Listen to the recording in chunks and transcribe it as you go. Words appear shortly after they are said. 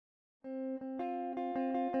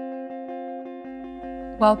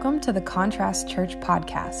Welcome to the Contrast Church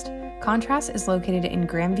podcast. Contrast is located in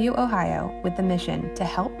Grandview, Ohio, with the mission to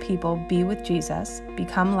help people be with Jesus,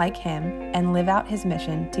 become like him, and live out his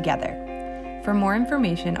mission together. For more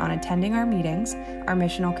information on attending our meetings, our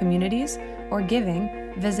missional communities, or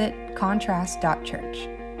giving, visit contrast.church.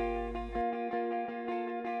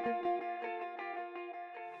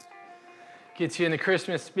 Gets you in the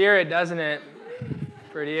Christmas spirit, doesn't it?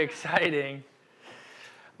 Pretty exciting.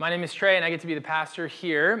 My name is Trey, and I get to be the pastor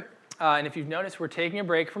here. And if you've noticed, we're taking a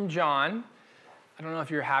break from John. I don't know if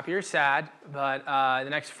you're happy or sad, but the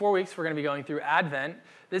next 4 weeks, we're going to be going through Advent.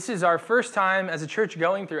 This is our first time as a church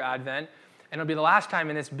going through Advent, and it'll be the last time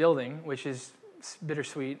in this building, which is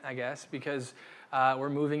bittersweet, I guess, because we're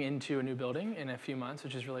moving into a new building in a few months,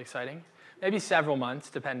 which is really exciting. Maybe several months,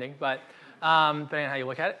 depending, but depending on how you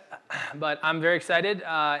look at it. But I'm very excited,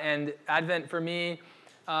 and Advent for me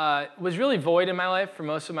was really void in my life for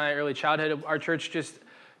most of my early childhood. Our church just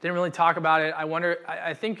didn't really talk about it.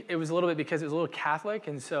 I think it was a little bit because it was a little Catholic,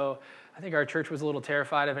 and so I think our church was a little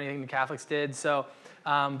terrified of anything the Catholics did. So,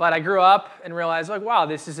 but I grew up and realized, like, wow,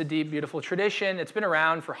 this is a deep, beautiful tradition. It's been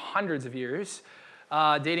around for hundreds of years,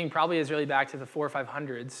 dating probably as early back to the 400s or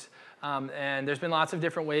 500s. And there's been lots of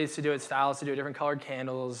different ways to do it, styles to do it, different colored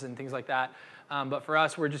candles and things like that. But for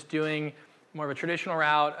us, we're just doing more of a traditional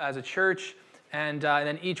route as a church. And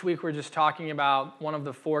then each week we're just talking about one of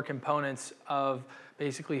the four components of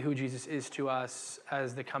basically who Jesus is to us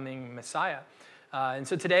as the coming Messiah. And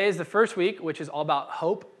so today is the first week, which is all about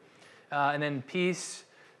hope, and then peace,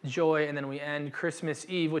 joy, and then we end Christmas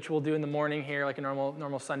Eve, which we'll do in the morning here, like a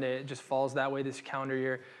normal Sunday. It just falls that way this calendar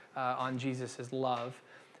year on Jesus' love.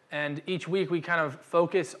 And each week we kind of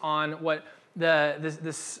focus on what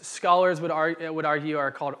the scholars would argue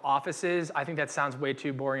are called offices. I think that sounds way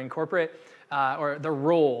too boring and corporate. Or the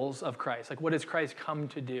roles of Christ. Like, what does Christ come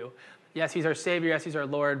to do? Yes, he's our Savior. Yes, he's our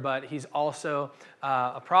Lord, but he's also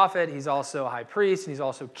a prophet. He's also a high priest, and he's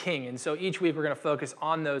also king. And so each week we're going to focus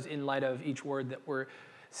on those in light of each word that we're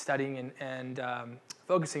studying and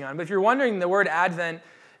focusing on. But if you're wondering, the word Advent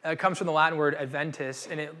comes from the Latin word adventus,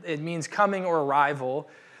 and it means coming or arrival.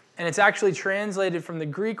 And it's actually translated from the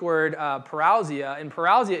Greek word parousia, and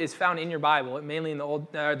parousia is found in your Bible, mainly in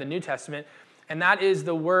the New Testament. And that is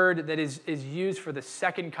the word that is used for the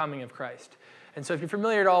second coming of Christ. And so if you're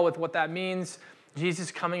familiar at all with what that means, Jesus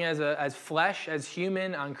coming as flesh, as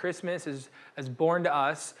human on Christmas, as born to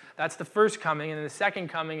us, that's the first coming. And then the second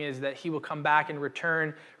coming is that he will come back and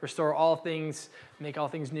return, restore all things, make all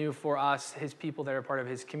things new for us, his people that are part of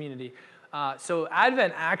his community. So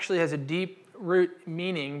Advent actually has a deep root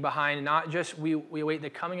meaning behind not just we await the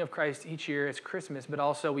coming of Christ each year as Christmas, but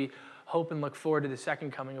also we hope and look forward to the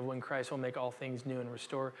second coming of when Christ will make all things new and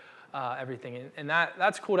restore everything. And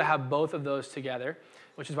that's cool to have both of those together,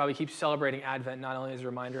 which is why we keep celebrating Advent, not only as a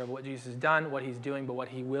reminder of what Jesus has done, what he's doing, but what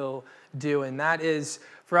he will do. And that is,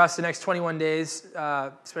 for us, the next 21 days,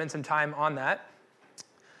 spend some time on that.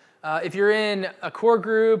 If you're in a core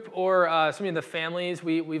group or some of the families,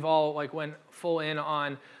 we've all went full in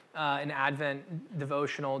on an Advent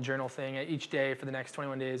devotional journal thing. Each day for the next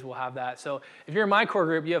 21 days, we'll have that. So if you're in my core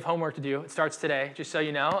group, you have homework to do. It starts today, just so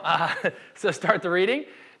you know. So start the reading.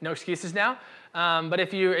 No excuses now. But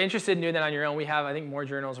if you're interested in doing that on your own, we have, I think, more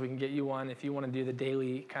journals. We can get you one if you want to do the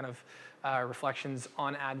daily kind of reflections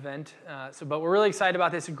on Advent. But we're really excited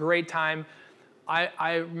about this. A great time.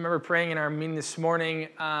 I remember praying in our meeting this morning.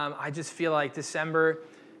 I just feel like December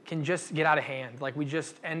can just get out of hand. Like, we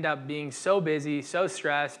just end up being so busy, so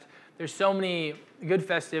stressed. There's so many good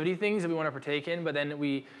festivity things that we want to partake in, but then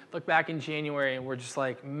we look back in January and we're just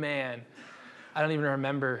like, man, I don't even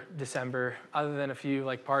remember December other than a few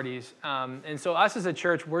parties. And so us as a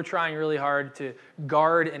church, we're trying really hard to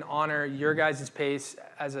guard and honor your guys' pace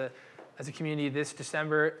as a community this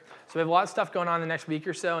December. So we have a lot of stuff going on the next week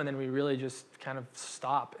or so, and then we really just kind of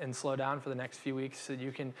stop and slow down for the next few weeks so that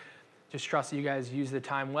you can just trust that you guys use the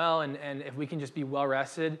time well, and if we can just be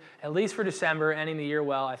well-rested, at least for December, ending the year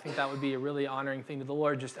well, I think that would be a really honoring thing to the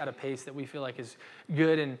Lord, just at a pace that we feel like is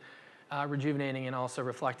good and rejuvenating and also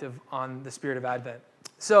reflective on the spirit of Advent.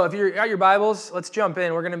 So if you're got your Bibles, let's jump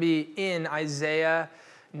in. We're going to be in Isaiah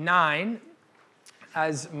 9,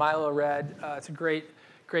 as Milo read. It's a great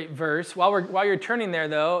verse. While you're turning there,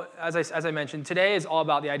 though, as I mentioned, today is all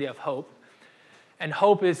about the idea of hope. And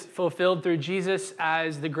hope is fulfilled through Jesus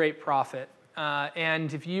as the great prophet.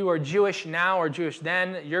 And if you are Jewish now or Jewish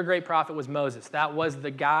then, your great prophet was Moses. That was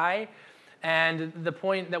the guy. And the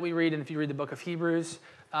point that we read, and if you read the book of Hebrews,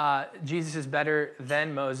 Jesus is better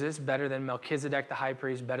than Moses, better than Melchizedek, the high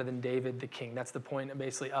priest, better than David, the king. That's the point,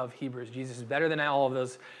 basically, of Hebrews. Jesus is better than all of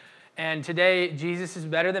those. And today, Jesus is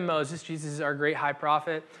better than Moses. Jesus is our great great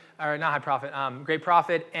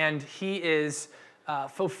prophet, and he is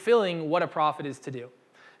fulfilling what a prophet is to do.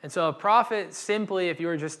 And so a prophet, simply, if you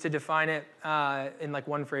were just to define it in like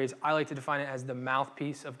one phrase, I like to define it as the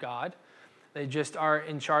mouthpiece of God. They just are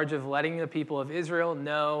in charge of letting the people of Israel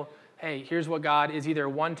know, hey, here's what God is either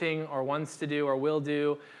wanting or wants to do or will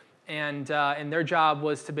do. And their job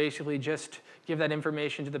was to basically just give that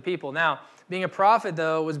information to the people. Now, being a prophet,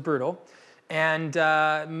 though, was brutal. And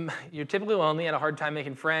you're typically lonely, had a hard time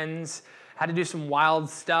making friends, had to do some wild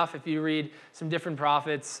stuff. If you read some different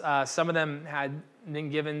prophets, some of them had been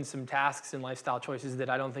given some tasks and lifestyle choices that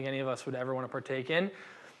I don't think any of us would ever want to partake in.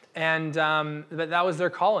 And but that was their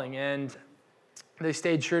calling. And they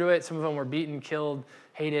stayed true to it. Some of them were beaten, killed,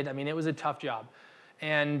 hated. I mean, it was a tough job.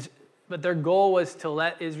 But their goal was to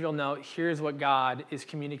let Israel know, here's what God is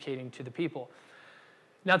communicating to the people.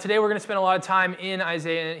 Now, today we're going to spend a lot of time in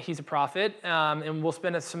Isaiah. He's a prophet, and we'll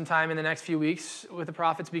spend some time in the next few weeks with the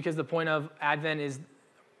prophets because the point of Advent is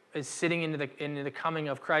sitting into the coming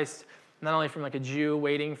of Christ, not only from like a Jew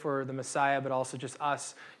waiting for the Messiah, but also just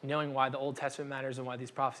us knowing why the Old Testament matters and why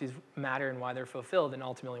these prophecies matter and why they're fulfilled, and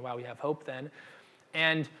ultimately why we have hope then.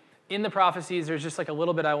 And in the prophecies, there's just like a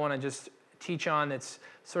little bit I want to just teach on that's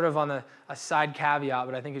sort of on a side caveat,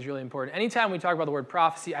 but I think is really important. Anytime we talk about the word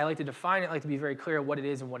prophecy, I like to define it, I like to be very clear what it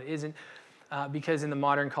is and what it isn't, because in the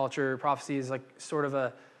modern culture, prophecy is like sort of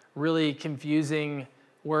a really confusing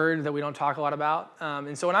word that we don't talk a lot about.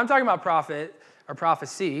 And so when I'm talking about prophet or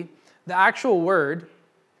prophecy, the actual word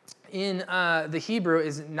in the Hebrew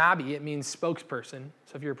is nabi. It means spokesperson.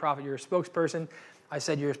 So if you're a prophet, you're a spokesperson. I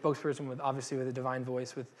said you're a spokesperson with a divine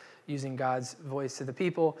voice, with using God's voice to the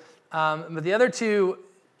people. But the other two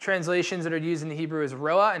translations that are used in the Hebrew is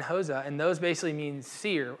roa and hosa, and those basically mean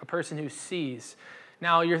seer, a person who sees.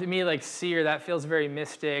 Now, you're me like seer, that feels very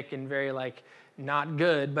mystic and very like not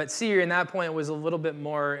good, but seer in that point was a little bit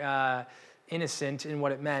more innocent in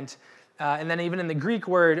what it meant. And then even in the Greek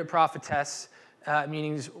word prophetess,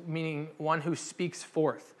 meaning one who speaks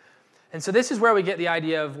forth. And so this is where we get the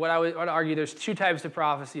idea of what I would argue there's two types of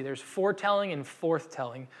prophecy. There's foretelling and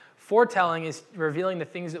forthtelling. Foretelling is revealing the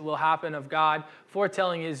things that will happen of God.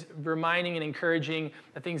 Foretelling is reminding and encouraging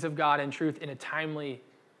the things of God and truth in a timely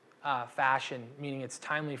fashion, meaning it's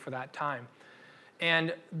timely for that time.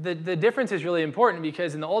 And the difference is really important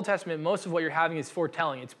because in the Old Testament, most of what you're having is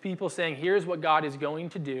foretelling. It's people saying, here's what God is going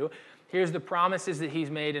to do. Here's the promises that he's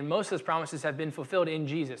made, and most of those promises have been fulfilled in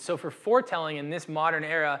Jesus. So for foretelling in this modern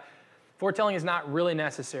era, foretelling is not really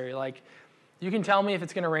necessary. Like, you can tell me if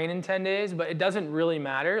it's going to rain in 10 days, but it doesn't really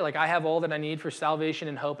matter. Like, I have all that I need for salvation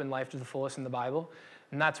and hope and life to the fullest in the Bible.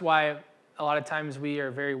 And that's why a lot of times we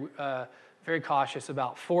are very cautious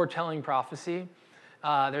about foretelling prophecy.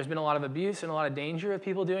 There's been a lot of abuse and a lot of danger with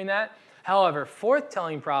people doing that. However,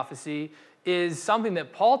 forthtelling prophecy is something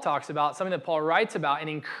that Paul talks about, something that Paul writes about and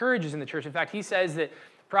encourages in the church. In fact, he says that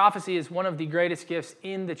prophecy is one of the greatest gifts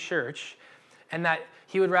in the church, and that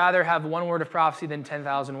he would rather have one word of prophecy than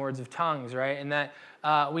 10,000 words of tongues, right? And that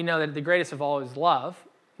we know that the greatest of all is love.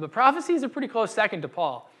 But prophecy is a pretty close second to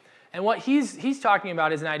Paul. And what he's talking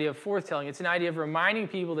about is an idea of forthtelling. It's an idea of reminding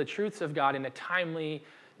people the truths of God in a timely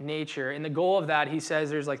nature. And the goal of that, he says,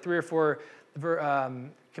 there's like 3 or 4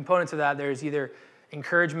 components of that. There's either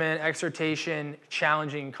encouragement, exhortation,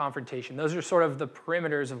 challenging, confrontation. Those are sort of the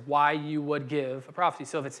perimeters of why you would give a prophecy.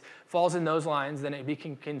 So if it falls in those lines, then it be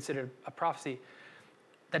considered a prophecy.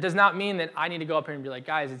 That does not mean that I need to go up here and be like,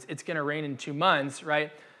 guys, it's going to rain in 2 months,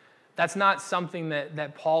 right? That's not something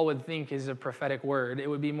that Paul would think is a prophetic word. It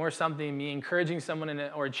would be more something, me encouraging someone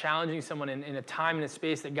or challenging someone in a time and a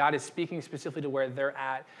space that God is speaking specifically to where they're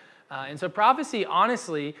at. And so prophecy,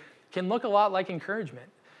 honestly, can look a lot like encouragement.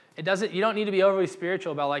 You don't need to be overly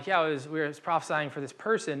spiritual about like, yeah, we were prophesying for this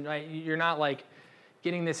person, right? You're not like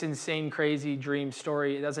getting this insane, crazy dream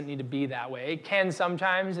story. It doesn't need to be that way. It can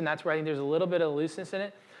sometimes, and that's where I think there's a little bit of looseness in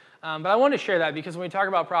it. But I want to share that because when we talk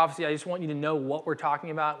about prophecy, I just want you to know what we're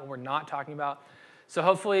talking about, what we're not talking about. So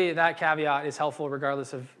hopefully that caveat is helpful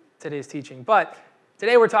regardless of today's teaching. But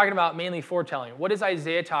today we're talking about mainly foretelling. What is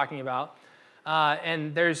Isaiah talking about?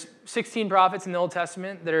 And there's 16 prophets in the Old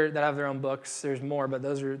Testament that have their own books. There's more, but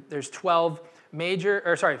there's 4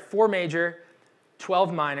 major,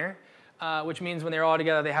 12 minor, which means when they were all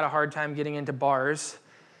together, they had a hard time getting into bars.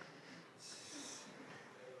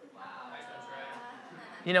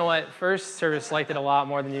 You know what? First service liked it a lot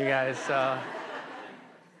more than you guys. So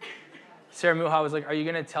Sarah Muha was like, are you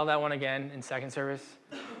going to tell that one again in second service?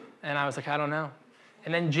 And I was like, I don't know.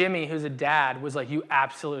 And then Jimmy, who's a dad, was like, you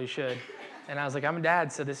absolutely should. And I was like, I'm a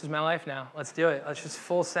dad, so this is my life now. Let's do it. Let's just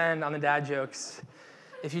full send on the dad jokes.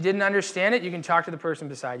 If you didn't understand it, you can talk to the person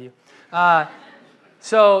beside you.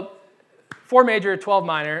 So 4 major, 12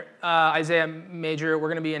 minor, Isaiah major, we're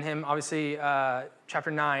going to be in him, obviously,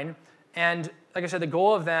 chapter 9. And like I said, the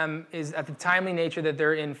goal of them is at the timely nature that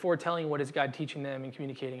they're in foretelling what is God teaching them and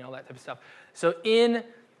communicating, all that type of stuff. So in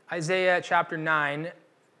Isaiah chapter 9,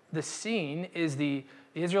 the scene is the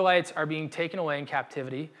Israelites are being taken away in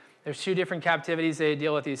captivity. There's 2 different captivities. They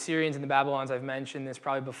deal with the Assyrians and the Babylons. I've mentioned this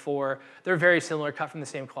probably before. They're very similar, cut from the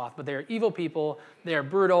same cloth, but they are evil people. They are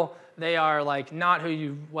brutal. They are like not who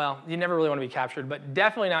you never really want to be captured, but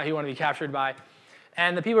definitely not who you want to be captured by.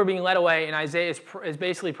 And the people are being led away, and Isaiah is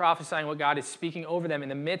basically prophesying what God is speaking over them in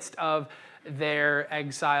the midst of their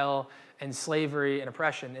exile and slavery and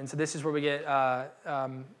oppression. And so this is where we get a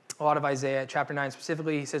lot of Isaiah, chapter 9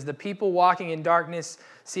 specifically. He says, the people walking in darkness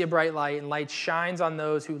see a bright light, and light shines on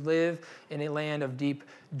those who live in a land of deep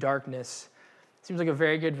darkness. Seems like a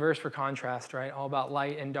very good verse for contrast, right? All about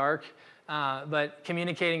light and dark. But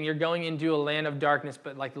communicating, you're going into a land of darkness,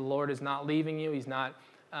 but like the Lord is not leaving you. He's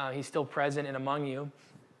still present and among you.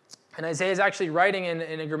 And Isaiah is actually writing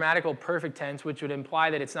in a grammatical perfect tense, which would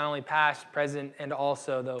imply that it's not only past, present, and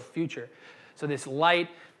also the future. So this light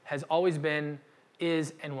has always been,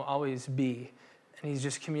 is, and will always be. And he's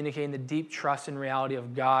just communicating the deep trust and reality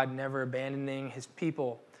of God never abandoning his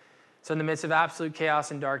people. So in the midst of absolute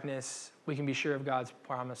chaos and darkness, we can be sure of God's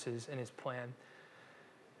promises and his plan.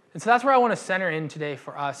 And so that's where I want to center in today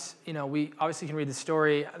for us. We obviously can read the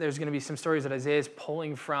story. There's going to be some stories that Isaiah is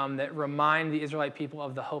pulling from that remind the Israelite people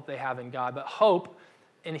of the hope they have in God. But hope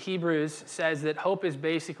in Hebrews says that hope is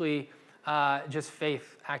basically just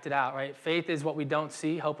faith acted out, right? Faith is what we don't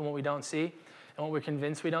see, hope in what we don't see, and what we're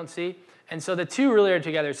convinced we don't see. And so the two really are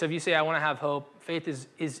together. So if you say, I want to have hope, faith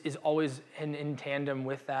is always in tandem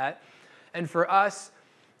with that. And for us,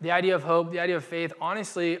 the idea of hope, the idea of faith,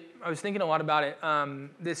 honestly, I was thinking a lot about it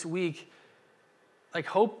this week. Like,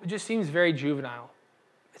 hope just seems very juvenile.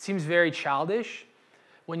 It seems very childish.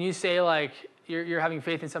 When you say, like, you're having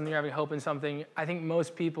faith in something, you're having hope in something, I think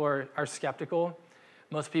most people are skeptical.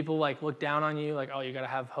 Most people, like, look down on you, like, oh, you got to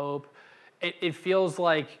have hope. It feels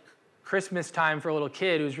like Christmas time for a little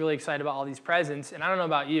kid who's really excited about all these presents. And I don't know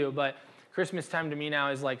about you, but Christmas time to me now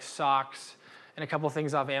is like socks and a couple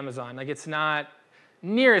things off Amazon. Like, it's not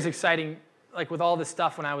near as exciting, like, with all this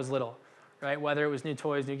stuff when I was little, right? Whether it was new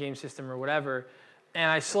toys, new game system, or whatever. And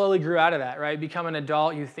I slowly grew out of that, right? Become an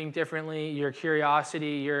adult, you think differently. Your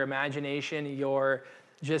curiosity, your imagination, your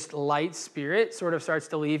just light spirit sort of starts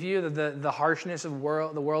to leave you. The harshness of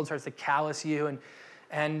the world starts to callous you,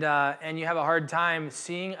 and you have a hard time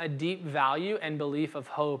seeing a deep value and belief of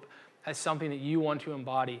hope as something that you want to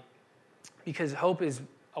embody. Because hope is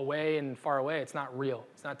away and far away. It's not real.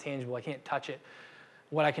 It's not tangible. I can't touch it.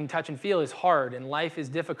 What I can touch and feel is hard, and life is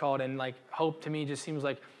difficult, and like hope to me just seems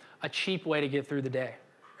like a cheap way to get through the day,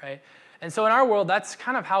 right? And so in our world, that's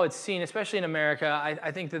kind of how it's seen, especially in America.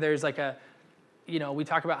 I think that there's like we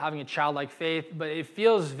talk about having a childlike faith, but it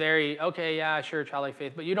feels very, okay, yeah, sure, childlike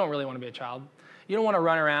faith, but you don't really want to be a child. You don't want to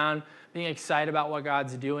run around being excited about what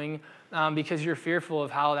God's doing because you're fearful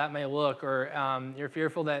of how that may look, or you're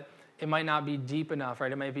fearful that it might not be deep enough,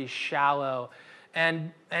 right? It might be shallow.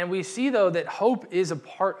 And we see, though, that hope is a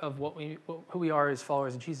part of who we are as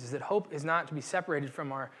followers of Jesus, that hope is not to be separated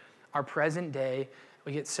from our present day.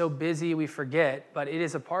 We get so busy, we forget, but it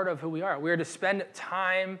is a part of who we are. We are to spend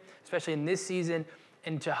time, especially in this season,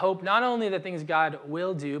 and to hope not only the things God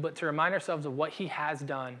will do, but to remind ourselves of what he has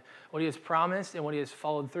done, what he has promised, and what he has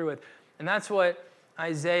followed through with. And that's what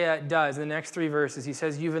Isaiah does in the next 3 verses. He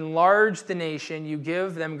says, you've enlarged the nation, you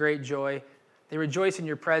give them great joy. They rejoice in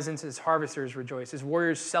your presence as harvesters rejoice, as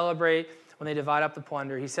warriors celebrate when they divide up the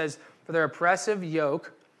plunder. He says, for their oppressive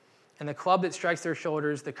yoke and the club that strikes their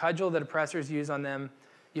shoulders, the cudgel that oppressors use on them,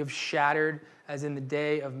 you have shattered as in the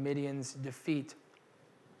day of Midian's defeat.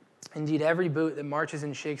 Indeed, every boot that marches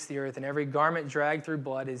and shakes the earth and every garment dragged through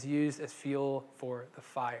blood is used as fuel for the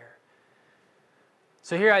fire.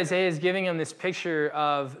 So here Isaiah is giving them this picture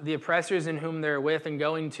of the oppressors in whom they're with and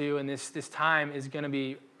going to, and this time is going to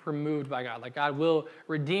be removed by God. Like, God will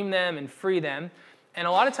redeem them and free them. And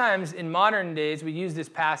a lot of times in modern days, we use this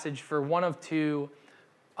passage for one of 2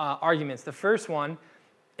 arguments. The first one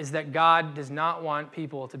is that God does not want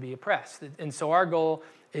people to be oppressed. And so our goal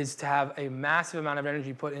is to have a massive amount of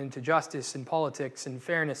energy put into justice and politics and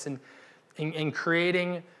fairness and in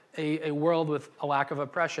creating a world with a lack of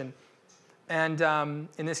oppression. And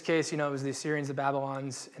in this case, it was the Assyrians, the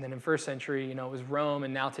Babylons, and then in first century, it was Rome,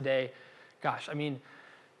 and now today, gosh, I mean,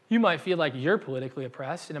 you might feel like you're politically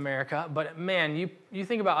oppressed in America, but man, you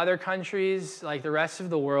think about other countries, like the rest of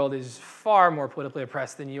the world is far more politically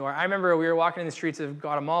oppressed than you are. I remember we were walking in the streets of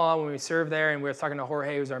Guatemala when we served there, and we were talking to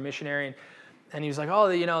Jorge, who's our missionary, and he was like, oh,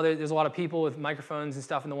 there's a lot of people with microphones and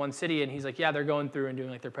stuff in the one city, and he's like, yeah, they're going through and doing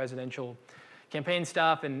like their presidential campaign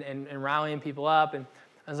stuff and rallying people up, and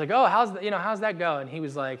I was like, oh, how's that go? And he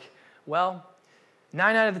was like, well,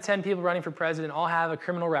 9 out of the 10 people running for president all have a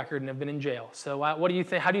criminal record and have been in jail. So what do you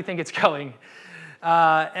think? How do you think it's going?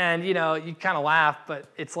 And you kind of laugh, but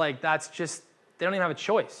it's like they don't even have a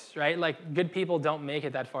choice, right? Like good people don't make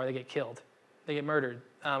it that far. They get killed. They get murdered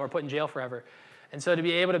or put in jail forever. And so to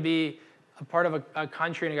be able to be a part of a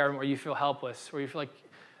country and a government where you feel helpless, where you feel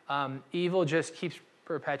like evil just keeps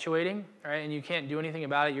perpetuating, right? And you can't do anything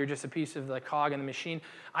about it. You're just a piece of the cog in the machine.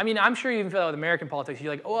 I mean, I'm sure you even feel that with American politics.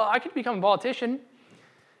 You're like, oh, well, I could become a politician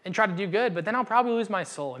and try to do good, but then I'll probably lose my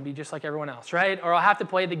soul and be just like everyone else, right? Or I'll have to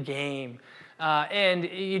play the game. And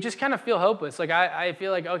you just kind of feel hopeless. Like I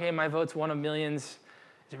feel like, okay, my vote's one of millions.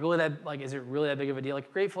 Is it really that big of a deal?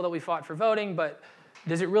 Like grateful that we fought for voting, but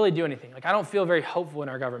does it really do anything? Like I don't feel very hopeful in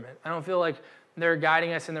our government. I don't feel like they're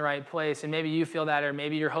guiding us in the right place. And maybe you feel that, or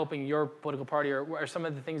maybe you're hoping your political party or some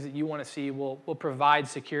of the things that you want to see will provide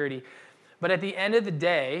security. But at the end of the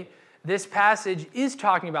day, this passage is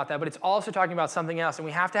talking about that, but it's also talking about something else, and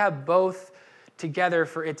we have to have both together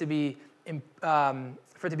for it to be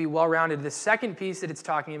well-rounded. The second piece that it's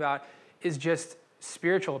talking about is just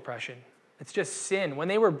spiritual oppression. It's just sin. When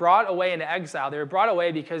they were brought away into exile, they were brought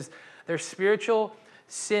away because their spiritual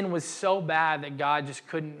sin was so bad that God just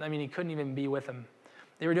couldn't even be with them.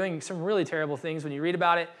 They were doing some really terrible things when you read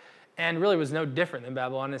about it, and really was no different than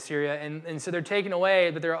Babylon and Assyria. And so they're taken away,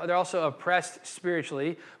 but they're also oppressed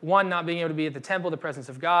spiritually. One, not being able to be at the temple, the presence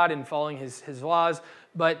of God, and following his laws.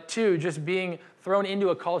 But two, just being thrown into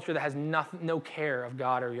a culture that has no care of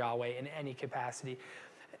God or Yahweh in any capacity.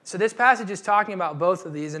 So this passage is talking about both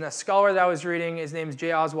of these. And a scholar that I was reading, his name is J.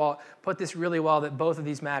 Oswalt, put this really well, that both of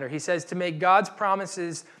these matter. He says, to make God's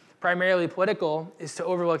promises primarily political is to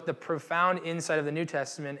overlook the profound insight of the New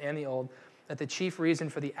Testament and the Old, that the chief reason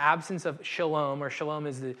for the absence of shalom, or shalom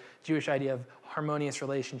is the Jewish idea of harmonious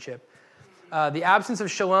relationship. The absence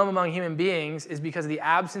of shalom among human beings is because of the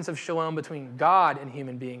absence of shalom between God and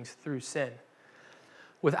human beings through sin.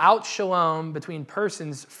 Without shalom between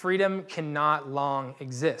persons, freedom cannot long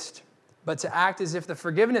exist. But to act as if the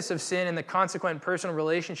forgiveness of sin and the consequent personal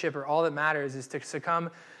relationship are all that matters is to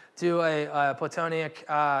succumb to a Platonic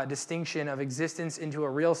distinction of existence into a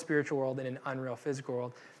real spiritual world and an unreal physical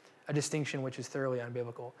world. A distinction which is thoroughly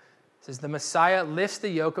unbiblical. It says, the Messiah lifts the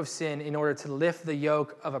yoke of sin in order to lift the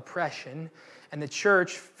yoke of oppression, and the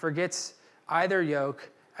church forgets either yoke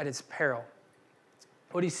at its peril.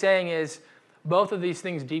 What he's saying is, both of these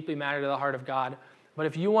things deeply matter to the heart of God, but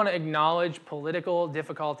if you want to acknowledge political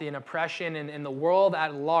difficulty and oppression in the world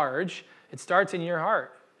at large, it starts in your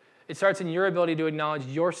heart. It starts in your ability to acknowledge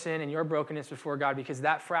your sin and your brokenness before God, because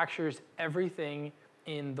that fractures everything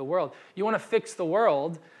in the world. You want to fix the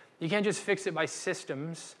world, you can't just fix it by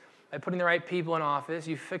systems, by putting the right people in office.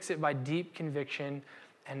 You fix it by deep conviction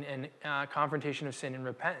and confrontation of sin and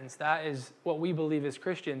repentance. That is what we believe as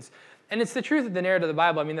Christians. And it's the truth of the narrative of the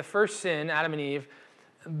Bible. I mean, the first sin, Adam and Eve,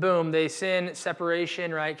 boom, they sin,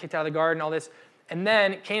 separation, right? Kicked out of the garden, all this. And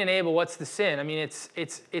then Cain and Abel, what's the sin? I mean,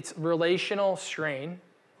 it's relational strain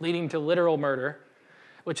leading to literal murder,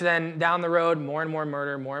 which then down the road, more and more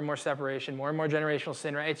murder, more and more separation, more and more generational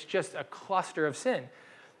sin, right? It's just a cluster of sin.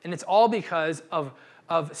 And it's all because of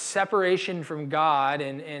separation from God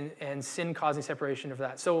and sin causing separation of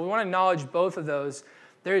that. So we want to acknowledge both of those.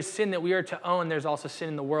 There is sin that we are to own. There's also sin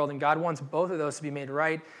in the world. And God wants both of those to be made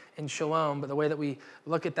right in shalom. But the way that we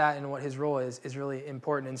look at that and what his role is really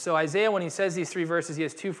important. And so Isaiah, when he says these three verses, he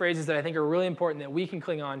has two phrases that I think are really important that we can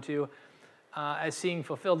cling on to as seeing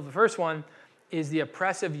fulfilled. The first one is the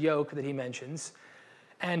oppressive yoke that he mentions.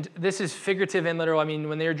 And this is figurative and literal. I mean,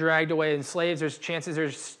 when they're dragged away as slaves, there's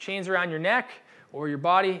chains around your neck or your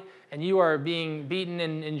body, and you are being beaten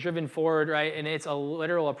and driven forward, right? And it's a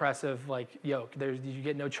literal oppressive yoke. You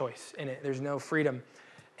get no choice in it. There's no freedom.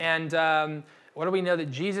 And what do we know?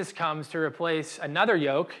 That Jesus comes to replace another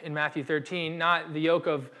yoke in Matthew 13, not the yoke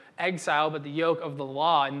of exile, but the yoke of the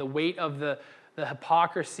law and the weight of the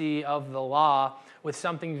hypocrisy of the law with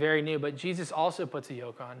something very new. But Jesus also puts a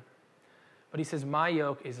yoke on. But he says, my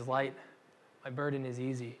yoke is light, my burden is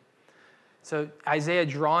easy. So Isaiah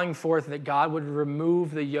drawing forth that God would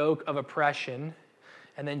remove the yoke of oppression,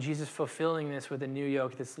 and then Jesus fulfilling this with a new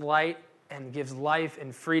yoke that's light and gives life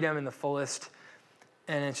and freedom in the fullest.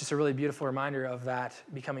 And it's just a really beautiful reminder of that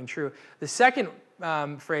becoming true. The second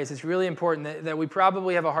phrase that's really important that we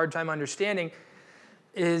probably have a hard time understanding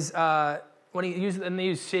is when they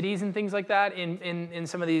use cities and things like that in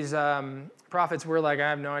some of these prophets, we're like, I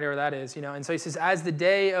have no idea where that is, And so he says, as the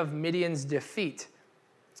day of Midian's defeat.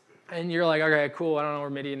 And you're like, okay, cool, I don't know where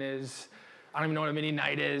Midian is. I don't even know what a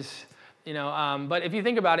Midianite is. But if you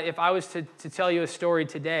think about it, if I was to tell you a story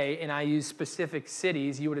today and I use specific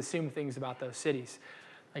cities, you would assume things about those cities.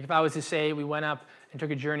 Like if I was to say we went up and took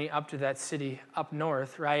a journey up to that city up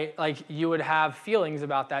north, right? Like you would have feelings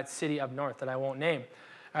about that city up north that I won't name,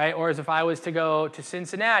 right? Or as if I was to go to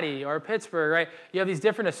Cincinnati or Pittsburgh, right? You have these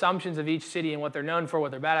different assumptions of each city and what they're known for,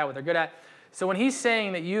 what they're bad at, what they're good at. So when he's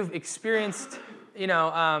saying that you've experienced,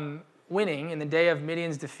 winning in the day of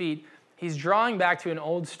Midian's defeat, he's drawing back to an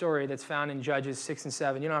old story that's found in Judges 6 and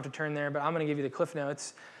 7. You don't have to turn there, but I'm going to give you the Cliff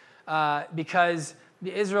Notes because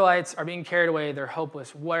the Israelites are being carried away. They're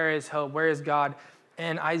hopeless. Where is hope? Where is God?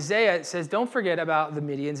 And Isaiah says, don't forget about the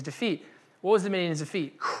Midian's defeat. What was the Midian's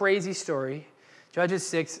defeat? Crazy story. Judges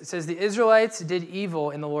 6, it says, the Israelites did evil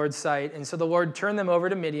in the Lord's sight, and so the Lord turned them over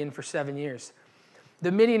to Midian for 7 years.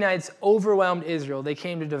 The Midianites overwhelmed Israel. They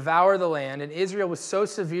came to devour the land, and Israel was so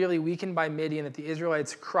severely weakened by Midian that the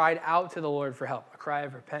Israelites cried out to the Lord for help, a cry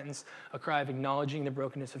of repentance, a cry of acknowledging the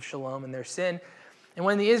brokenness of Shalom and their sin. And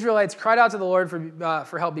when the Israelites cried out to the Lord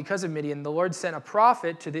for help because of Midian, the Lord sent a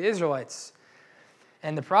prophet to the Israelites.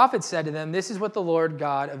 And the prophet said to them, this is what the Lord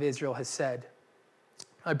God of Israel has said.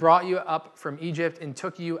 I brought you up from Egypt and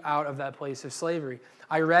took you out of that place of slavery.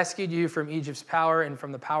 I rescued you from Egypt's power and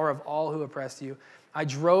from the power of all who oppressed you. I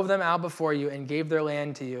drove them out before you and gave their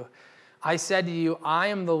land to you. I said to you, I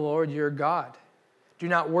am the Lord your God. Do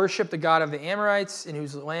not worship the God of the Amorites in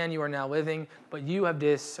whose land you are now living, but you have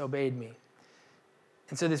disobeyed me.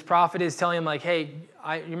 And so this prophet is telling him like, hey,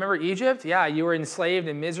 you remember Egypt? Yeah, you were enslaved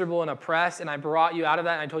and miserable and oppressed, and I brought you out of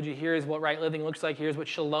that, and I told you here's what right living looks like, here's what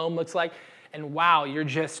shalom looks like, and wow, you're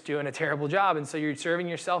just doing a terrible job. And so you're serving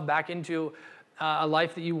yourself back into a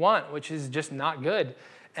life that you want, which is just not good.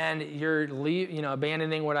 And you're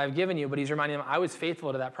abandoning what I've given you. But he's reminding them, I was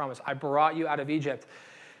faithful to that promise. I brought you out of Egypt.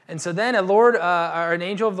 And so then an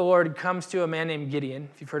angel of the Lord comes to a man named Gideon,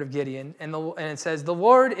 if you've heard of Gideon, and it says, the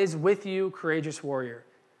Lord is with you, courageous warrior.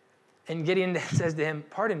 And Gideon says to him,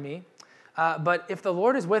 pardon me, but if the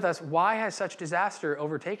Lord is with us, why has such disaster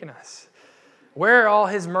overtaken us? Where are all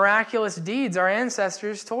his miraculous deeds our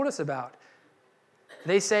ancestors told us about?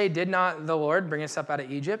 They say, did not the Lord bring us up out of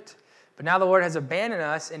Egypt? But now the Lord has abandoned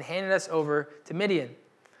us and handed us over to Midian.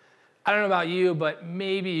 I don't know about you, but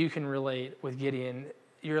maybe you can relate with Gideon.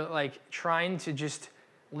 You're like trying to just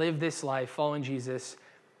live this life, following Jesus,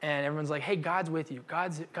 and everyone's like, hey, God's with you.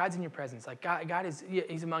 God's in your presence. Like God is,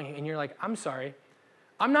 he's among you. And you're like, I'm sorry.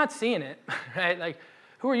 I'm not seeing it, right? Like,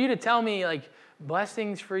 who are you to tell me like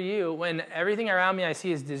blessings for you when everything around me I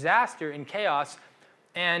see is disaster and chaos?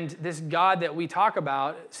 And this God that we talk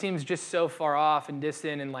about seems just so far off and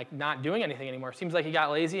distant and like not doing anything anymore. Seems like he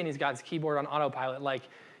got lazy and he's got his keyboard on autopilot. Like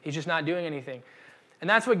he's just not doing anything. And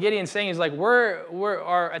that's what Gideon's saying is like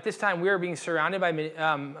at this time we are being surrounded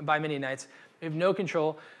by Midianites. We have no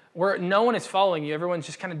control. No one is following you. Everyone's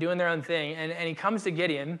just kind of doing their own thing. And he comes to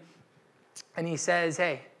Gideon and he says,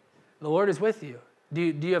 hey, the Lord is with you. Do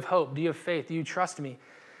you have hope? Do you have faith? Do you trust me?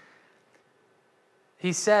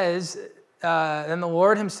 He says, then the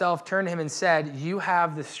Lord himself turned to him and said, you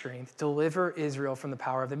have the strength. Deliver Israel from the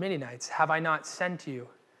power of the Midianites. Have I not sent you?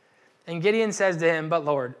 And Gideon says to him, but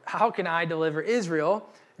Lord, how can I deliver Israel?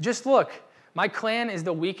 Just look, my clan is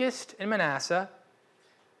the weakest in Manasseh,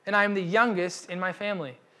 and I am the youngest in my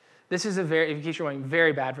family. This is if you keep going,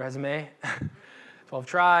 very bad resume. 12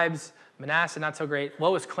 tribes, Manasseh, not so great.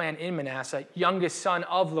 Lowest clan in Manasseh, youngest son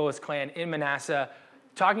of lowest clan in Manasseh.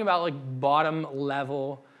 Talking about like bottom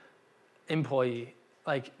level employee,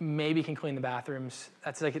 like maybe can clean the bathrooms.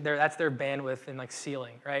 That's their bandwidth and like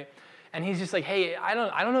ceiling, right? And he's just like, hey, I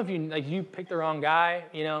don't know if you picked the wrong guy,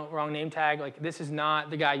 wrong name tag. Like this is not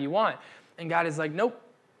the guy you want. And God is like, nope,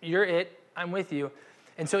 you're it. I'm with you.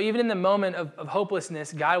 And so even in the moment of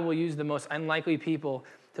hopelessness, God will use the most unlikely people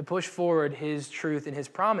to push forward his truth and his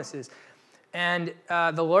promises. And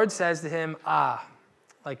the Lord says to him,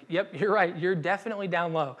 yep, you're right. You're definitely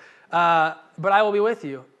down low. But I will be with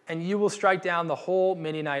you, and you will strike down the whole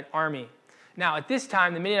Midianite army. Now, at this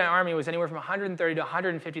time, the Midianite army was anywhere from 130 to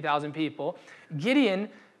 150,000 people. Gideon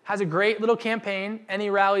has a great little campaign, and he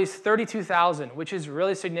rallies 32,000, which is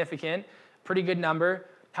really significant, pretty good number.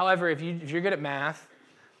 However, if you're good at math,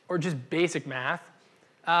 or just basic math,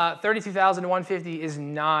 32,000 to 150 is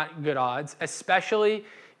not good odds, especially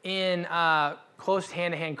in close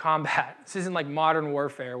hand-to-hand combat. This isn't like modern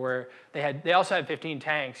warfare where they also had 15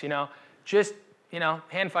 tanks, just,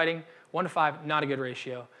 hand fighting, 1 to 5, not a good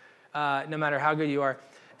ratio, no matter how good you are.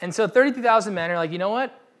 And so 32,000 men are like, you know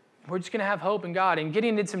what? We're just going to have hope in God. And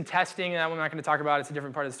Gideon did some testing, and that one I'm not going to talk about. It's a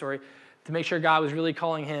different part of the story, to make sure God was really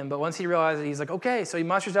calling him. But once he realized it, he's like, okay. So he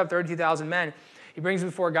musters up 32,000 men. He brings them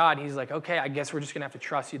before God. And he's like, okay, I guess we're just going to have to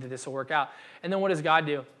trust you that this will work out. And then what does God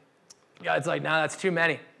do? God's like, no, that's too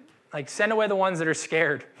many. Like, send away the ones that are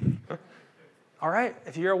scared. All right,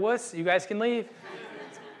 if you're a wuss, you guys can leave.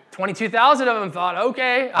 22,000 of them thought,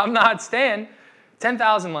 okay, I'm not staying.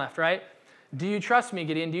 10,000 left, right? Do you trust me,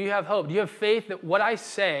 Gideon? Do you have hope? Do you have faith that what I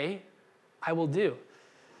say, I will do?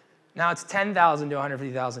 Now it's 10,000 to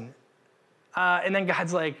 150,000. And then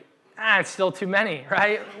God's like, it's still too many,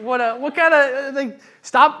 right? What kind of,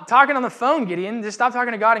 stop talking on the phone, Gideon. Just stop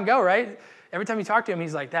talking to God and go, right? Every time you talk to him,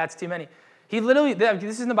 he's like, that's too many. He literally, this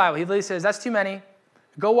is in the Bible, he literally says, that's too many.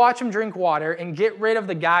 Go watch them drink water and get rid of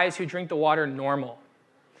the guys who drink the water normal.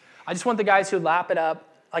 I just want the guys who lap it up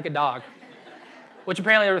like a dog, which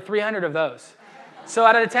apparently there were 300 of those. So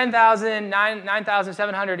out of the 10,000,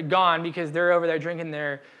 9,700 gone because they're over there drinking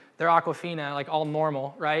their Aquafina, like all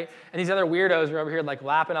normal, right? And these other weirdos are over here like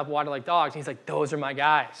lapping up water like dogs. And he's like, those are my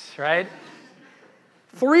guys, right?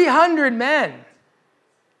 300 men.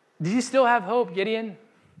 Do you still have hope, Gideon?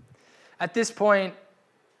 At this point,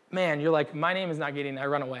 man, you're like, my name is not Gideon, I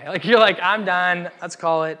run away. Like, you're like, I'm done, let's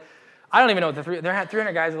call it. I don't even know what there had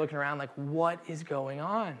 300 guys are looking around like, what is going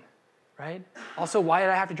on, right? Also, why did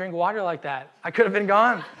I have to drink water like that? I could have been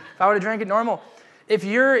gone if I would have drank it normal. If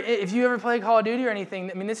you ever play Call of Duty or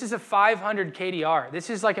anything, I mean, this is a 500 KDR. This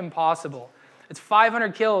is like impossible. It's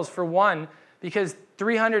 500 kills for one because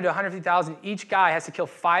 300 to 150,000, each guy has to kill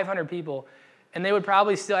 500 people. And they would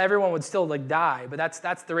probably everyone would still like die, but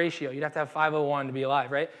that's the ratio. You'd have to have 501 to be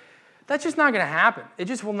alive, right? That's just not going to happen. It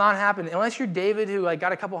just will not happen. Unless you're David who like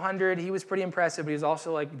got a couple hundred, he was pretty impressive, but he was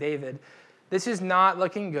also like David. This is not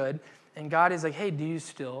looking good. And God is like, hey, do you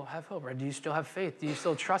still have hope? Or do you still have faith? Do you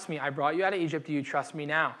still trust me? I brought you out of Egypt. Do you trust me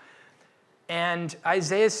now? And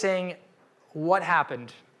Isaiah is saying, what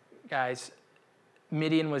happened, guys?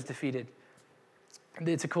 Midian was defeated.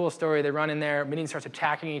 It's a cool story. They run in there. Midian starts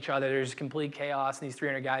attacking each other. There's complete chaos, and these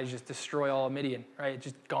 300 guys just destroy all of Midian, right?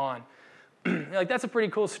 Just gone. You're like, that's a pretty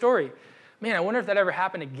cool story. Man, I wonder if that ever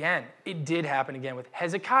happened again. It did happen again with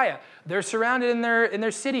Hezekiah. They're surrounded in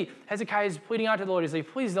their city. Hezekiah is pleading out to the Lord. He's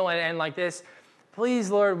like, please don't let it end like this. Please,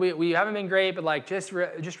 Lord, we haven't been great, but like just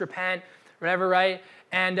repent, whatever, right?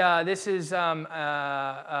 And this is Sennacherib,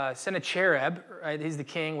 right? He's the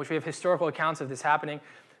king, which we have historical accounts of this happening.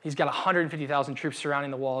 He's got 150,000 troops surrounding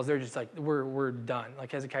the walls. They're just like, we're done.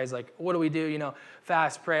 Like Hezekiah's like, what do we do?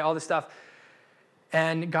 Fast, pray, all this stuff.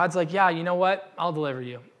 And God's like, yeah, you know what? I'll deliver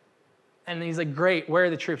you. And he's like, great, where are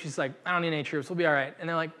the troops? He's like, I don't need any troops. We'll be all right. And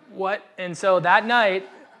they're like, what? And so that night,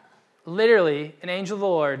 literally, an angel of the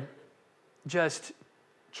Lord just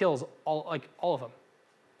kills all of them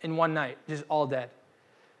in one night, just all dead.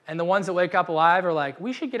 And the ones that wake up alive are like,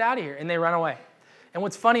 we should get out of here. And they run away. And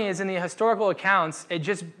what's funny is in the historical accounts,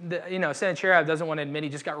 Sennacherib doesn't want to admit he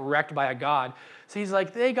just got wrecked by a god. So he's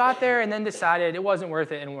like, they got there and then decided it wasn't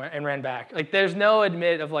worth it and ran back. Like, there's no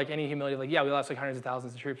admit of like any humility. Like, yeah, we lost like hundreds of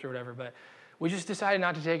thousands of troops or whatever, but we just decided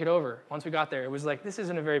not to take it over. Once we got there, it was like, this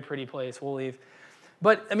isn't a very pretty place. We'll leave.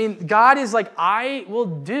 But I mean, God is like, I will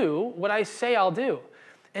do what I say I'll do.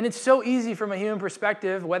 And it's so easy from a human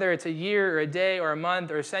perspective, whether it's a year or a day or a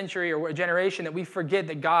month or a century or a generation, that we forget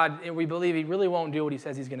that God, we believe he really won't do what he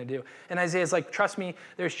says he's going to do. And Isaiah's like, trust me,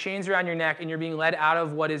 there's chains around your neck and you're being led out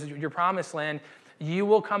of what is your promised land. You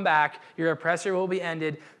will come back, your oppressor will be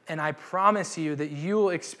ended, and I promise you that you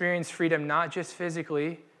will experience freedom, not just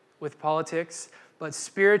physically with politics, but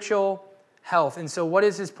spiritual health. And so what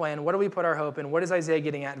is his plan? What do we put our hope in? What is Isaiah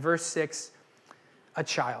getting at? Verse 6, a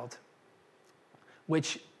child.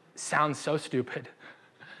 Which sounds so stupid.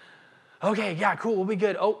 Okay, yeah, cool, we'll be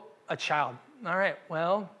good. Oh, a child. All right,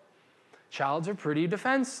 well, childs are pretty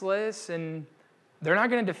defenseless, and they're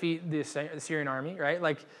not going to defeat the Syrian army, right?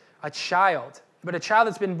 Like a child. But a child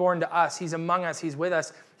that's been born to us, he's among us, he's with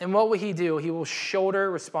us. And what will he do? He will shoulder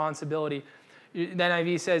responsibility. The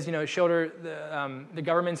NIV says, shoulder, the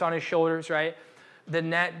government's on his shoulders, right? The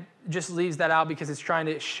net just leaves that out because it's trying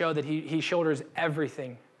to show that he shoulders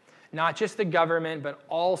everything. Not just the government, but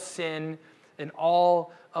all sin and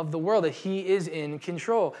all of the world, that he is in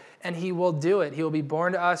control. And he will do it. He will be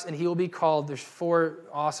born to us, and he will be called, there's 4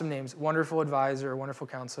 awesome names: Wonderful Advisor, Wonderful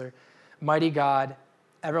Counselor, Mighty God,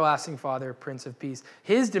 Everlasting Father, Prince of Peace.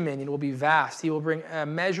 His dominion will be vast. He will bring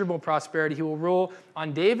immeasurable prosperity. He will rule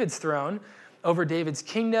on David's throne over David's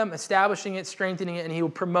kingdom, establishing it, strengthening it, and he will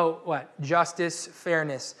promote what? Justice,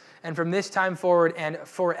 fairness. And from this time forward and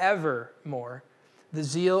forevermore, the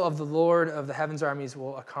zeal of the Lord of the heavens armies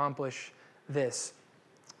will accomplish this.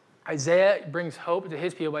 Isaiah brings hope to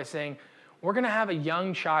his people by saying, we're going to have a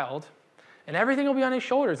young child, and everything will be on his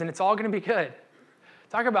shoulders, and it's all going to be good.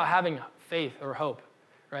 Talk about having faith or hope,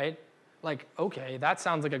 right? Like, okay, that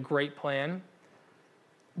sounds like a great plan.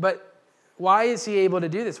 But why is he able to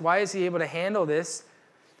do this? Why is he able to handle this?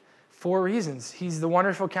 4 reasons. He's the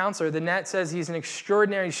wonderful counselor. The net says he's an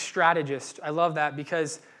extraordinary strategist. I love that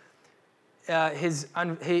because he has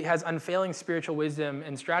unfailing spiritual wisdom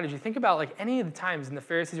and strategy. Think about like any of the times when the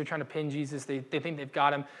Pharisees are trying to pin Jesus, they think they've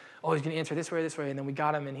got him. Oh, he's going to answer this way, and then we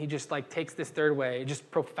got him, and he just like takes this third way, just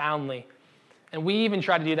profoundly. And we even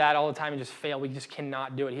try to do that all the time and just fail. We just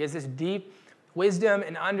cannot do it. He has this deep wisdom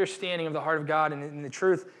and understanding of the heart of God and the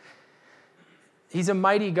truth. He's a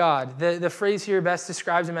mighty God. The phrase here best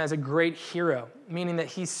describes him as a great hero, meaning that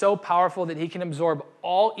he's so powerful that he can absorb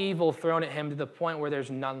all evil thrown at him to the point where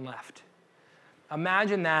there's none left.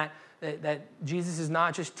 Imagine that Jesus is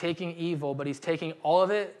not just taking evil, but he's taking all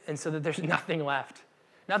of it, and so that there's nothing left.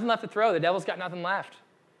 Nothing left to throw. The devil's got nothing left.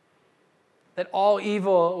 That all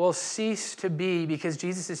evil will cease to be because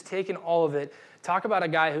Jesus has taken all of it. Talk about a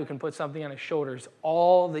guy who can put something on his shoulders.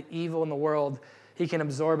 All the evil in the world, he can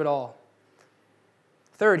absorb it all.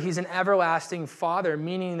 Third, he's an everlasting father,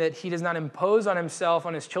 meaning that he does not impose on himself,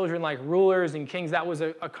 on his children like rulers and kings. That was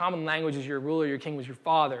a common language as your ruler, your king was your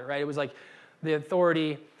father, right? It was like the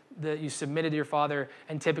authority that you submitted to your father,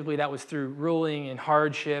 and typically that was through ruling and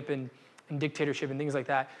hardship and dictatorship and things like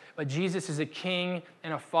that. But Jesus is a king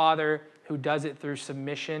and a father who does it through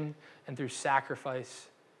submission and through sacrifice.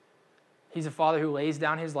 He's a father who lays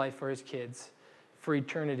down his life for his kids for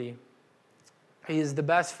eternity. He is the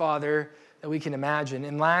best father that we can imagine.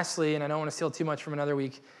 And lastly, and I don't want to steal too much from another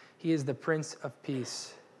week, he is the Prince of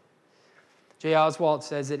Peace. J. Oswalt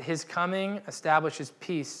says that his coming establishes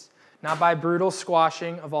peace, not by brutal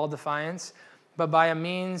squashing of all defiance, but by a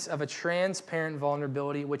means of a transparent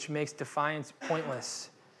vulnerability which makes defiance pointless.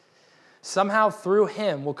 Somehow through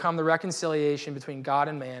him will come the reconciliation between God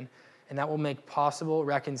and man, and that will make possible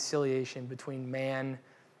reconciliation between man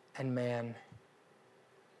and man.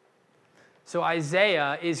 So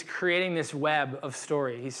Isaiah is creating this web of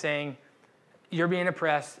story. He's saying, you're being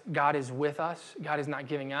oppressed. God is with us. God is not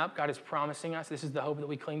giving up. God is promising us. This is the hope that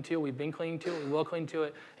we cling to. We've been clinging to it. We will cling to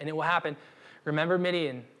it, and it will happen. Remember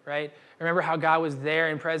Midian, right? Remember how God was there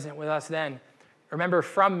and present with us then. Remember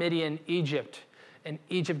from Midian, Egypt. In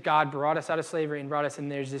Egypt, God brought us out of slavery and brought us,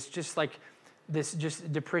 and there's this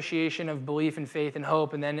just depreciation of belief and faith and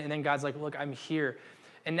hope, and then God's like, look, I'm here.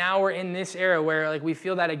 And now we're in this era where like we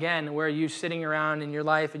feel that again, where you're sitting around in your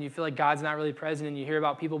life and you feel like God's not really present, and you hear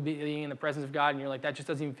about people being in the presence of God, and you're like, that just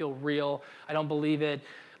doesn't even feel real. I don't believe it.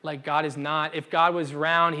 Like God is not. If God was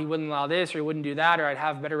around, he wouldn't allow this, or he wouldn't do that, or I'd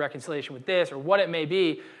have better reconciliation with this, or what it may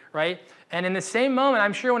be, right? And in the same moment,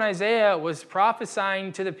 I'm sure when Isaiah was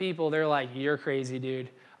prophesying to the people, they're like, you're crazy, dude.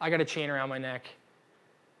 I got a chain around my neck.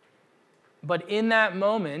 But in that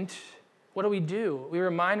moment, what do? We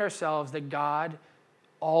remind ourselves that God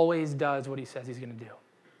always does what he says he's going to do.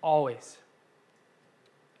 Always.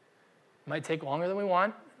 Might take longer than we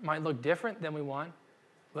want, might look different than we want,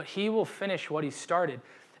 but he will finish what he started.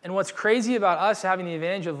 And what's crazy about us having the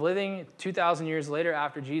advantage of living 2,000 years later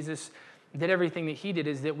after Jesus did everything that he did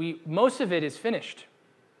is that most of it is finished.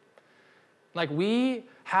 Like we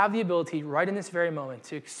have the ability right in this very moment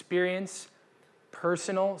to experience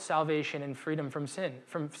personal salvation and freedom from sin,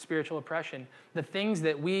 from spiritual oppression. The things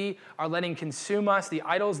that we are letting consume us, the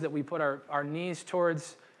idols that we put our knees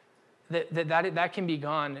towards, that can be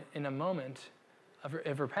gone in a moment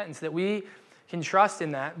of repentance, that we can trust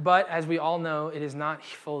in that. But as we all know, it is not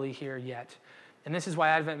fully here yet. And this is why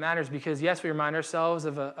Advent matters, because yes, we remind ourselves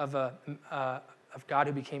of God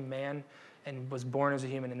who became man and was born as a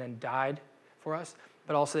human and then died for us,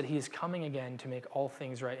 but also that he is coming again to make all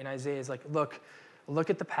things right. And Isaiah is like, look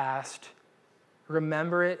at the past,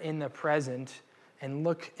 remember it in the present, and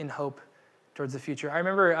look in hope towards the future. I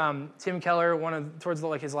remember Tim Keller, towards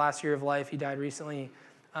his last year of life, he died recently.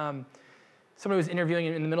 Somebody was interviewing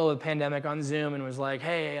him in the middle of the pandemic on Zoom and was like,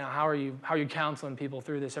 hey, how are you counseling people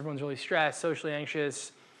through this? Everyone's really stressed, socially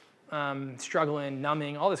anxious, struggling,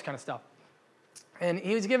 numbing, all this kind of stuff. And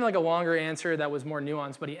he was giving a longer answer that was more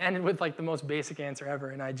nuanced, but he ended with the most basic answer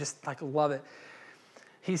ever, and I just love it.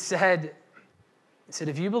 He said,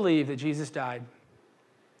 if you believe that Jesus died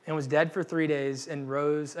and was dead for 3 days and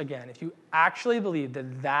rose again, if you actually believe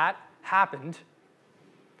that happened,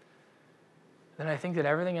 then I think that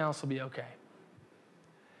everything else will be okay.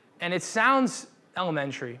 And it sounds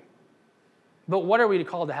elementary, but what are we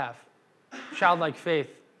called to have? Childlike faith.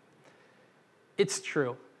 It's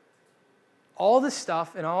true. All the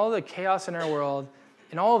stuff and all the chaos in our world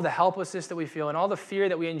and all of the helplessness that we feel and all the fear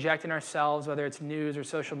that we inject in ourselves, whether it's news or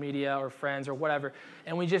social media or friends or whatever,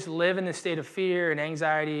 and we just live in this state of fear and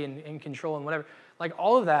anxiety and control and whatever, like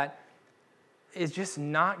all of that is just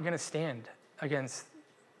not going to stand against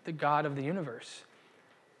the God of the universe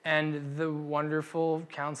and the wonderful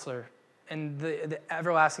counselor and the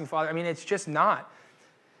everlasting Father. I mean, it's just not.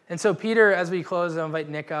 And so Peter, as we close, I'll invite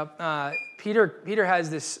Nick up. Peter has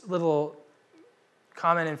this little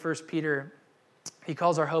comment in 1 Peter. He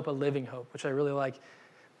calls our hope a living hope, which I really like.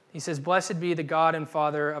 He says, "Blessed be the God and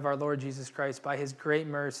Father of our Lord Jesus Christ. By his great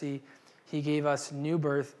mercy, he gave us new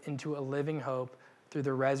birth into a living hope through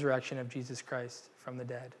the resurrection of Jesus Christ from the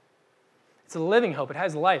dead." It's a living hope. It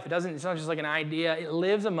has life. It's not just like an idea. It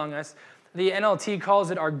lives among us. The NLT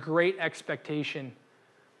calls it our great expectation.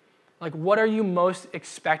 Like, what are you most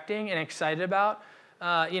expecting and excited about?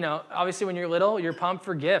 Obviously when you're little, you're pumped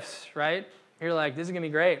for gifts, right? You're like, this is going to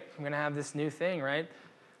be great. I'm going to have this new thing, right?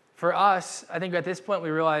 For us, I think at this point we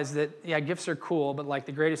realize that, yeah, gifts are cool, but like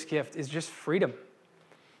the greatest gift is just freedom.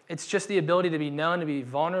 It's just the ability to be known, to be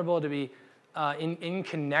vulnerable, to be in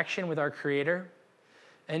connection with our Creator,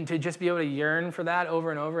 and to just be able to yearn for that over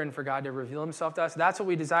and over and for God to reveal himself to us. That's what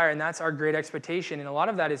we desire, and that's our great expectation. And a lot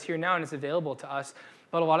of that is here now, and it's available to us,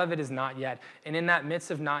 but a lot of it is not yet. And in that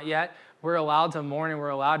midst of not yet, we're allowed to mourn, and we're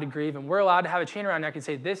allowed to grieve, and we're allowed to have a chain around our neck and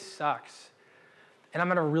say, this sucks. And I'm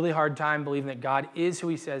having a really hard time believing that God is who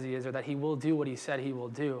he says he is, or that he will do what he said he will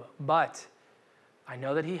do. But I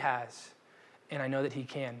know that he has, and I know that he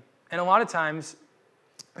can. And a lot of times,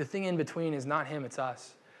 the thing in between is not him, it's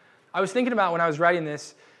us. I was thinking about when I was writing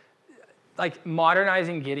this, like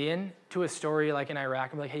modernizing Gideon to a story like in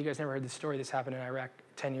Iraq. I'm like, hey, you guys never heard this story? This happened in Iraq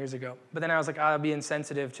 10 years ago. But then I was like, I'll be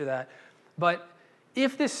insensitive to that. But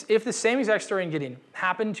if the same exact story in Gideon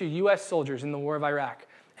happened to U.S. soldiers in the war of Iraq,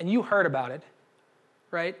 and you heard about it,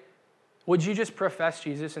 right? Would you just profess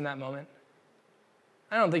Jesus in that moment?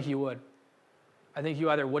 I don't think you would. I think you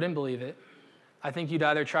either wouldn't believe it. I think you'd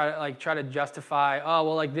either try to justify, oh,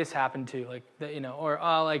 well, like this happened too, or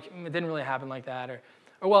oh, like it didn't really happen like that, or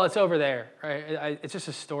well, it's over there, right? It's just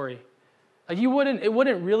a story. Like it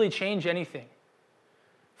wouldn't really change anything.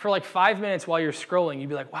 For like 5 minutes while you're scrolling, you'd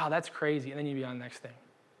be like, wow, that's crazy, and then you'd be on the next thing.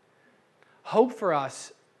 Hope for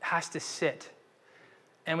us has to sit.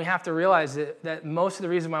 And we have to realize that most of the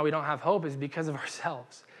reason why we don't have hope is because of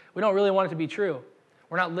ourselves. We don't really want it to be true.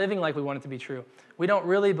 We're not living like we want it to be true. We don't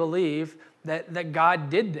really believe that God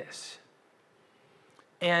did this.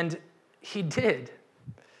 And he did.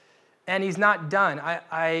 And he's not done.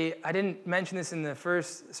 I didn't mention this in the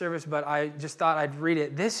first service, but I just thought I'd read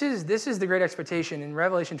it. This is the great expectation. In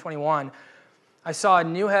Revelation 21, I saw a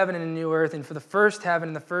new heaven and a new earth, and for the first heaven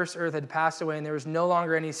and the first earth had passed away, and there was no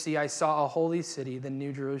longer any sea. I saw a holy city, the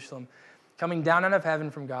New Jerusalem, coming down out of heaven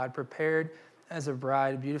from God, prepared as a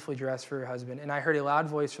bride, beautifully dressed for her husband. And I heard a loud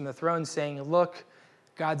voice from the throne saying, look,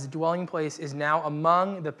 God's dwelling place is now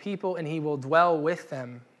among the people, and he will dwell with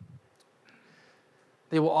them.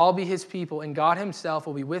 They will all be his people, and God himself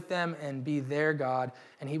will be with them and be their God,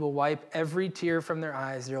 and he will wipe every tear from their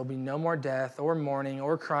eyes. There will be no more death or mourning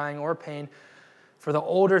or crying or pain, for the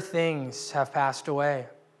older things have passed away.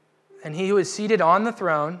 And he who is seated on the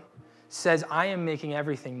throne says, I am making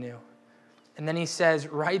everything new. And then he says,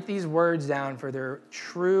 write these words down, for they're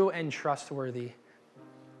true and trustworthy.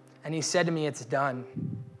 And he said to me, it's done.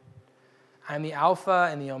 I am the Alpha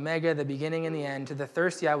and the Omega, the beginning and the end. To the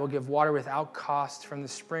thirsty I will give water without cost from the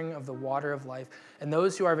spring of the water of life. And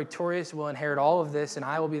those who are victorious will inherit all of this, and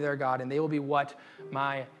I will be their God, and they will be what?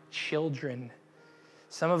 My children.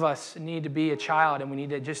 Some of us need to be a child, and we need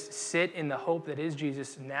to just sit in the hope that is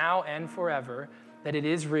Jesus now and forever, that it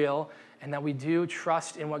is real, and that we do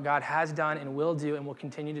trust in what God has done and will do and will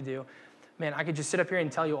continue to do. Man, I could just sit up here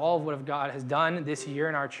and tell you all of what God has done this year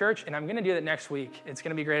in our church, and I'm going to do that next week. It's going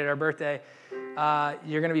to be great at our birthday.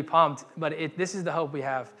 You're going to be pumped, but this is the hope we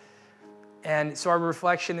have. And so our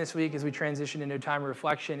reflection this week as we transition into a time of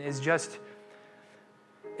reflection is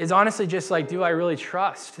honestly just like, do I really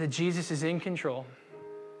trust that Jesus is in control?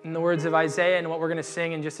 In the words of Isaiah and what we're going to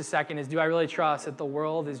sing in just a second is, do I really trust that the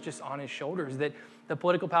world is just on his shoulders, that the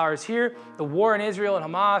political power is here, the war in Israel and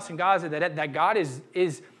Hamas and Gaza, that God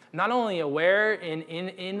is not only aware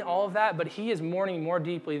in all of that, but he is mourning more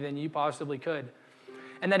deeply than you possibly could.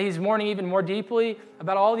 And that he's mourning even more deeply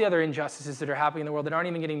about all the other injustices that are happening in the world that aren't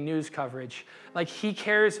even getting news coverage. Like he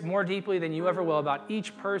cares more deeply than you ever will about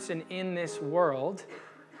each person in this world.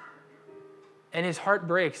 And his heart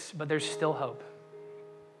breaks, but there's still hope.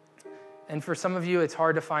 And for some of you, it's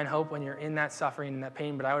hard to find hope when you're in that suffering and that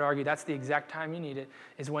pain, but I would argue that's the exact time you need it,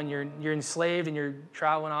 is when you're enslaved and you're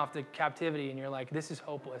traveling off to captivity and you're like, this is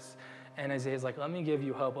hopeless. And Isaiah's like, let me give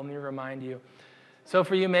you hope. Let me remind you. So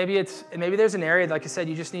for you, maybe there's an area, like I said,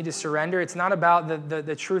 you just need to surrender. It's not about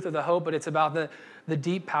the truth of the hope, but it's about the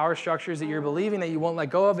deep power structures that you're believing that you won't let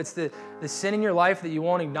go of. It's the sin in your life that you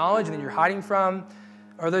won't acknowledge and that you're hiding from.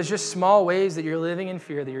 Or there's just small ways that you're living in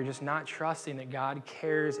fear, that you're just not trusting that God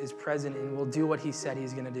cares, is present, and will do what he said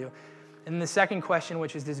he's going to do. And the second question,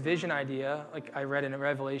 which is this vision idea, like I read in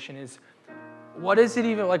Revelation, is what is it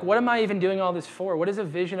even, like what am I even doing all this for? What is a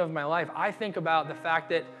vision of my life? I think about the fact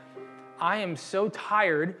that I am so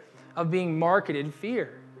tired of being marketed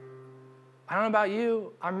fear. I don't know about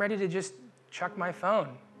you, I'm ready to just chuck my phone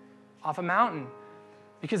off a mountain.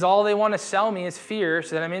 Because all they want to sell me is fear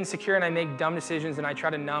so that I'm insecure and I make dumb decisions and I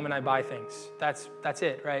try to numb and I buy things. That's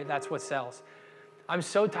it, right? That's what sells. I'm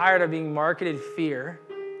so tired of being marketed fear.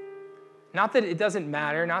 Not that it doesn't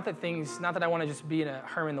matter, not that I want to just be in a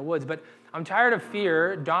hermit in the woods, but I'm tired of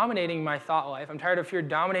fear dominating my thought life. I'm tired of fear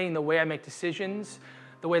dominating the way I make decisions,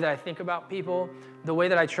 the way that I think about people, the way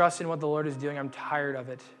that I trust in what the Lord is doing. I'm tired of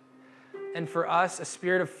it. And for us, a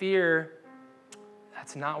spirit of fear,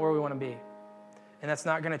 that's not where we want to be. And that's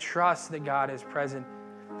not going to trust that God is present.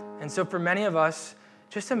 And so for many of us,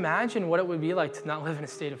 just imagine what it would be like to not live in a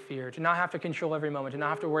state of fear, to not have to control every moment, to not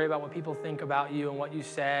have to worry about what people think about you and what you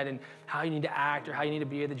said and how you need to act or how you need to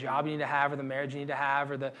be, or the job you need to have or the marriage you need to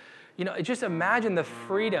have, or just imagine the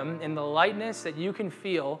freedom and the lightness that you can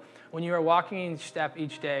feel when you are walking each step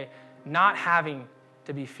each day, not having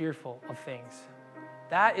to be fearful of things.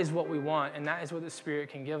 That is what we want, and that is what the Spirit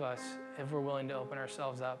can give us if we're willing to open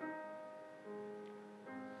ourselves up.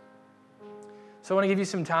 So I want to give you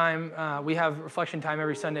some time. We have reflection time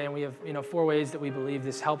every Sunday, and we have 4 ways that we believe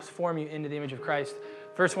this helps form you into the image of Christ.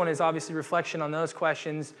 First one is obviously reflection on those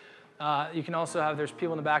questions. You can also there's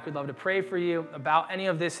people in the back who'd love to pray for you about any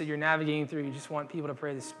of this that you're navigating through. You just want people to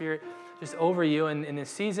pray the Spirit just over you in this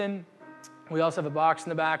season. We also have a box in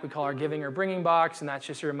the back we call our giving or bringing box, and that's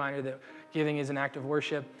just a reminder that giving is an act of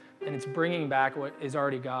worship, and it's bringing back what is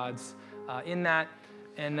already God's in that.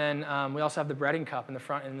 And then we also have the bread and cup in the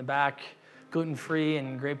front and in the back, gluten-free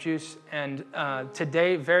and grape juice. And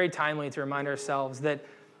today, very timely to remind ourselves that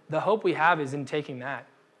the hope we have is in taking that.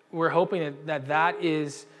 We're hoping that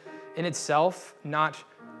is in itself not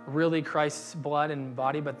really Christ's blood and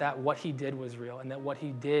body, but that what he did was real, and that what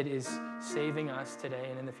he did is saving us today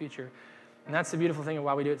and in the future. And that's the beautiful thing of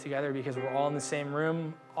why we do it together, because we're all in the same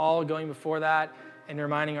room, all going before that, and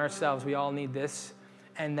reminding ourselves we all need this.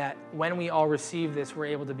 And that when we all receive this, we're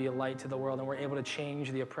able to be a light to the world, and we're able to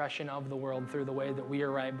change the oppression of the world through the way that we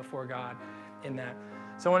are right before God in that.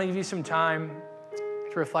 So I want to give you some time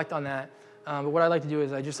to reflect on that. But what I'd like to do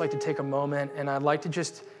is I'd just like to take a moment, and I'd like to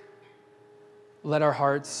just let our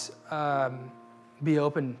hearts be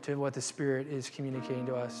open to what the Spirit is communicating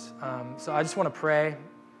to us. So I just want to pray.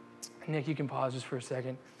 Nick, you can pause just for a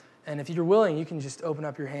second. And if you're willing, you can just open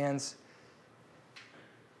up your hands.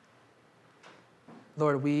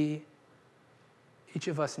 Lord, each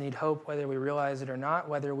of us need hope, whether we realize it or not,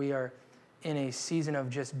 whether we are in a season of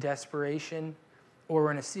just desperation, or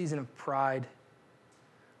we're in a season of pride,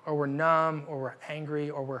 or we're numb, or we're angry,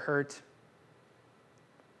 or we're hurt.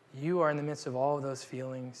 You are in the midst of all of those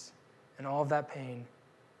feelings and all of that pain.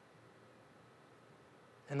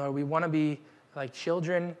 And Lord, we want to be like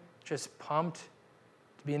children, just pumped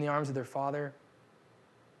to be in the arms of their Father.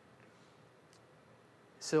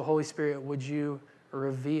 So Holy Spirit, would you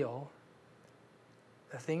reveal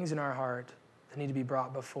the things in our heart that need to be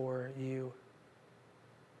brought before you.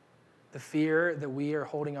 The fear that we are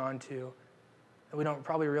holding on to, that we don't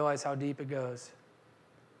probably realize how deep it goes.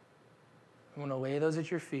 We want to lay those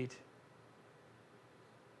at your feet.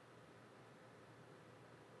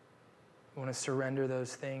 We want to surrender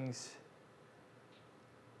those things.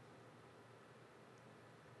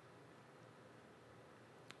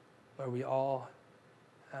 Lord, we all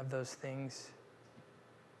have those things.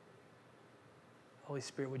 Holy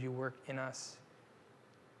Spirit, would you work in us?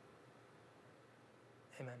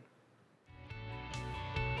 Amen.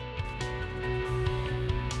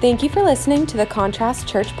 Thank you for listening to the Contrast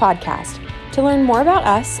Church podcast. To learn more about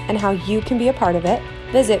us and how you can be a part of it,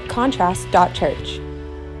 visit contrast.church.